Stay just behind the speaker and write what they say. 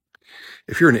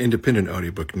If you're an independent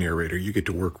audiobook narrator, you get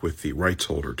to work with the rights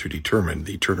holder to determine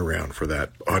the turnaround for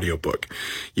that audiobook.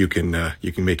 You can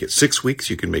make it 6 weeks,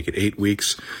 you can make it 8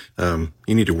 weeks. You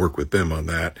need to work with them on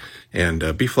that,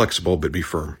 and be flexible, but be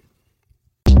firm.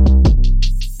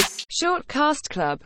 Shortcast Club.